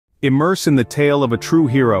Immerse in the tale of a true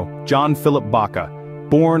hero, John Philip Baca,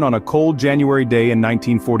 born on a cold January day in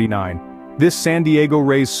 1949. This San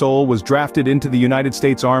Diego-raised soul was drafted into the United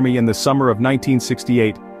States Army in the summer of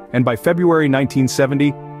 1968, and by February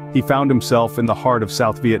 1970, he found himself in the heart of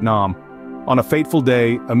South Vietnam. On a fateful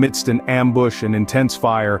day, amidst an ambush and intense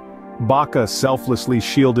fire, Baca selflessly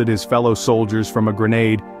shielded his fellow soldiers from a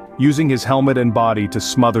grenade, using his helmet and body to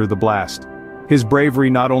smother the blast. His bravery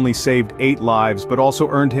not only saved 8 lives but also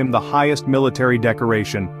earned him the highest military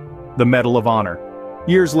decoration, the Medal of Honor.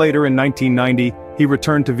 Years later in 1990, he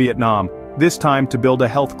returned to Vietnam, this time to build a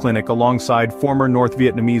health clinic alongside former North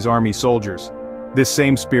Vietnamese Army soldiers. This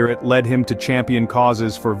same spirit led him to champion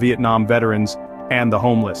causes for Vietnam veterans and the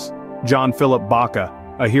homeless. John Philip Baca,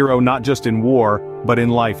 a hero not just in war, but in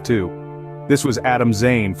life too. This was Adam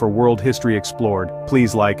Zane for World History Explored.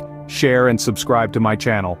 Please like, share and subscribe to my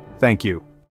channel. Thank you.